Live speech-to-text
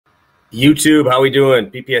YouTube, how we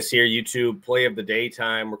doing? PPS here, YouTube, play of the day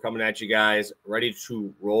time. We're coming at you guys, ready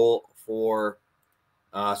to roll for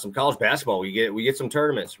some college basketball. We get some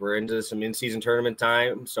tournaments. We're into some in-season tournament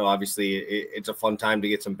time, so obviously it's a fun time to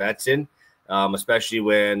get some bets in, especially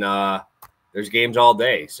when there's games all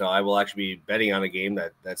day. So I will actually be betting on a game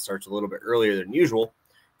that starts a little bit earlier than usual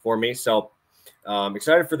for me. So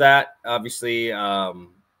excited for that. Obviously,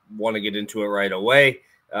 want to get into it right away.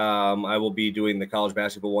 I will be doing the college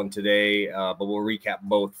basketball one today, but we'll recap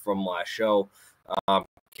both from last show. Cavs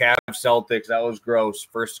Celtics, that was gross.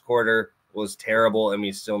 First quarter was terrible, and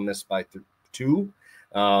we still missed by 2.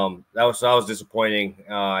 That was disappointing.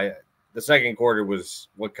 The second quarter was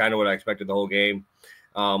what I expected the whole game.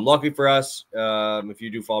 Lucky for us, if you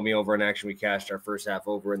do follow me over in action, we cashed our first half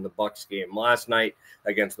over in the Bucks game last night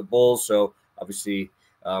against the Bulls. So obviously,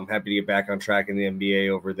 happy to get back on track in the NBA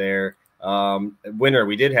over there. Winner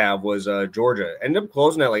we did have was Georgia. Ended up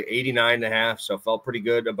closing at like 89.5, so felt pretty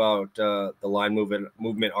good about the line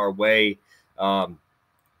movement our way.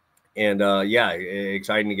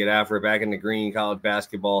 Exciting to get after it back in the green college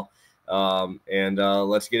basketball.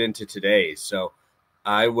 Let's get into today. So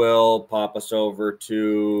I will pop us over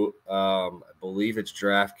to I believe it's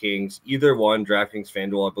DraftKings. Either one, DraftKings,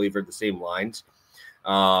 FanDuel, I believe are the same lines.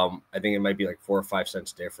 I think it might be like 4 or 5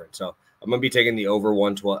 cents different. So I'm going to be taking the over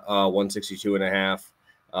 162.5.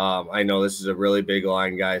 I know this is a really big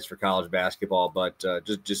line, guys, for college basketball, but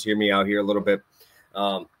just hear me out here a little bit,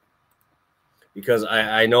 because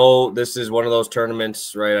I know this is one of those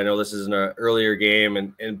tournaments, right? I know this is an earlier game,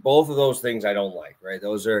 and both of those things I don't like, right?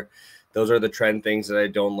 Those are the trend things that I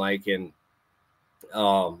don't like, and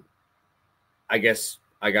I guess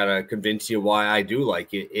I gotta convince you why I do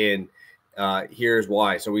like it. And here's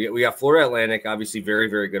why. So we got Florida Atlantic, obviously very,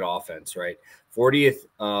 very good offense, right? 40th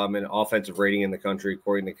in offensive rating in the country,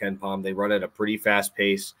 according to Ken Palm. They run at a pretty fast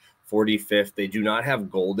pace, 45th. They do not have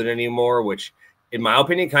Golden anymore, which in my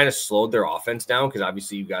opinion kind of slowed their offense down, because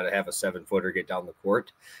obviously you got to have a 7-footer get down the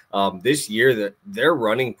court. This year that they're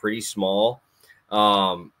running pretty small.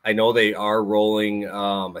 I know they are rolling,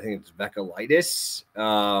 I think it's Vekalitis,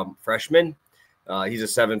 freshman. He's a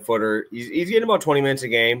 7-footer. He's getting about 20 minutes a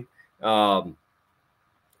game. I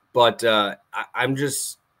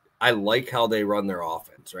like how they run their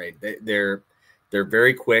offense, right? They're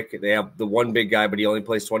very quick. They have the one big guy, but he only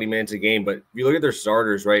plays 20 minutes a game. But if you look at their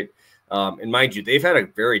starters, right, and mind you, they've had a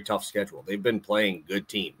very tough schedule. They've been playing good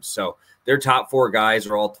teams. So their top 4 guys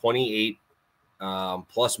are all 28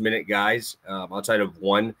 plus minute guys, outside of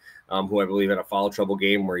one who I believe had a foul trouble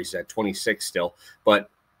game where he's at 26 still. But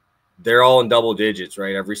they're all in double digits,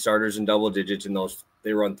 right? Every starter's in double digits, and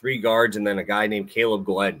they run 3 guards and then a guy named Caleb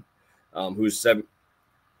Glenn, who's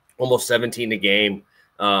almost 17 a game,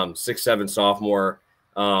 6'7" sophomore.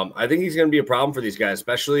 I think he's going to be a problem for these guys,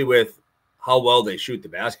 especially with how well they shoot the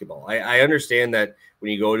basketball. I understand that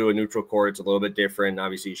when you go to a neutral court, it's a little bit different.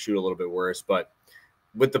 Obviously, you shoot a little bit worse, but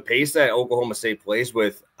with the pace that Oklahoma State plays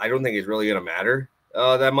with, I don't think it's really going to matter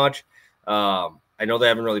that much. I know they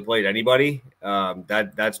haven't really played anybody.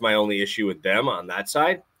 That's my only issue with them on that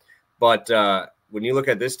side. But when you look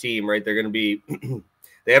at this team, right, they're going to be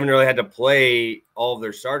they haven't really had to play all of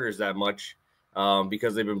their starters that much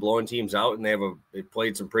because they've been blowing teams out, and they've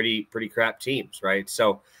played some pretty crap teams, right?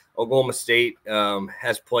 So Oklahoma State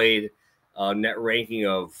has played a net ranking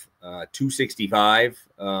of 265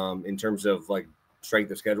 in terms of like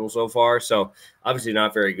strength of schedule so far. So obviously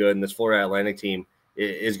not very good. And this Florida Atlantic team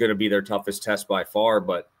is going to be their toughest test by far,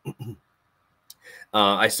 but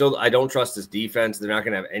I don't trust this defense. They're not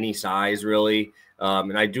going to have any size really.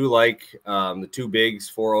 And I do like the 2 bigs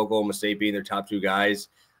for Oklahoma State being their top 2 guys.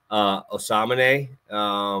 Osamane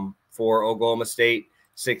for Oklahoma State,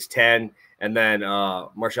 6'10", and then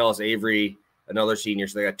Marcellus Avery, another senior.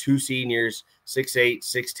 So they got 2 seniors, 6'8",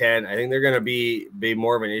 6'10". I think they're going to be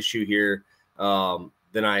more of an issue here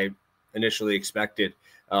than I initially expected,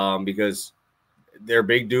 because they're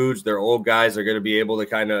big dudes. They're old guys. They're going to be able to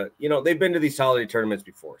kind of, they've been to these holiday tournaments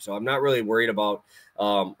before. So I'm not really worried about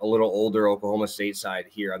a little older Oklahoma State side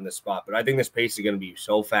here on this spot. But I think this pace is going to be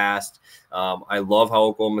so fast. I love how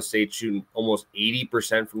Oklahoma State's shooting almost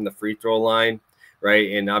 80% from the free throw line,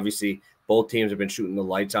 right? And obviously both teams have been shooting the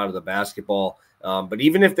lights out of the basketball. But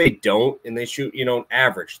even if they don't, and they shoot,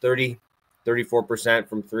 average 30, 34%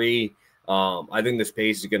 from 3, I think this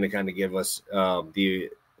pace is going to kind of give us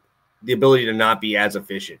the ability to not be as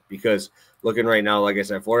efficient, because looking right now, like I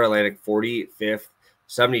said, Florida Atlantic 45th,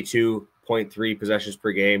 72.3 possessions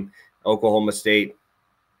per game. Oklahoma State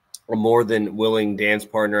a more than willing dance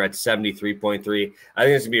partner at 73.3. I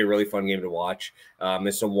think it's gonna be a really fun game to watch.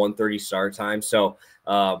 It's a 1:30 start time, so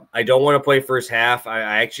I don't want to play first half. I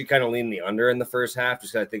actually kind of lean the under in the first half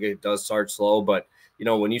just because I think it does start slow. But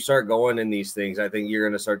when you start going in these things, I think you're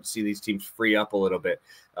going to start to see these teams free up a little bit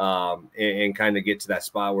and kind of get to that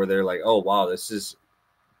spot where they're like, oh wow,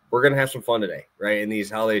 we're going to have some fun today, right? In these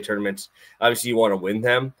holiday tournaments, obviously you want to win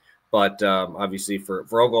them. But obviously for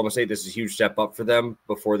Oklahoma State, this is a huge step up for them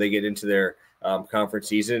before they get into their conference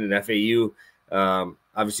season. And FAU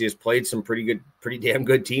obviously has played some pretty damn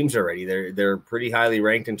good teams already. They're pretty highly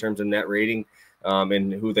ranked in terms of net rating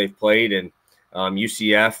and who they've played. And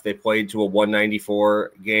UCF, they played to a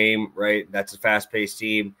 194 game, right? That's a fast-paced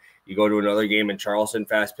team. You go to another game in Charleston,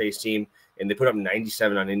 fast-paced team, and they put up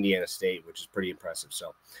 97 on Indiana State, which is pretty impressive.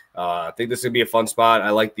 So I think this would be a fun spot.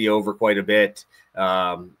 I like the over quite a bit.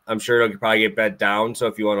 I'm sure it'll probably get bet down. So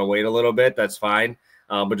if you want to wait a little bit, that's fine.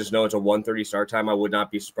 But just know it's a 1:30 start time. I would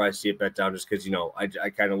not be surprised to see it bet down just because, I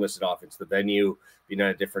kind of listed off. It's the venue, being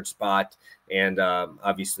at a different spot, and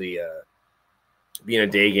obviously being a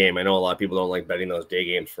day game. I know a lot of people don't like betting those day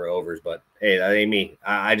games for overs, but hey, that ain't me.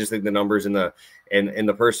 I just think the numbers in the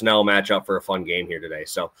personnel match up for a fun game here today.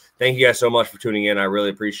 So thank you guys so much for tuning in. I really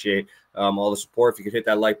appreciate all the support. If you could hit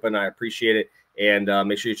that like button, I appreciate it. And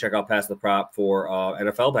make sure you check out Pass the Prop for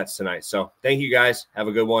NFL bets tonight. So thank you guys. Have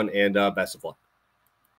a good one, and best of luck.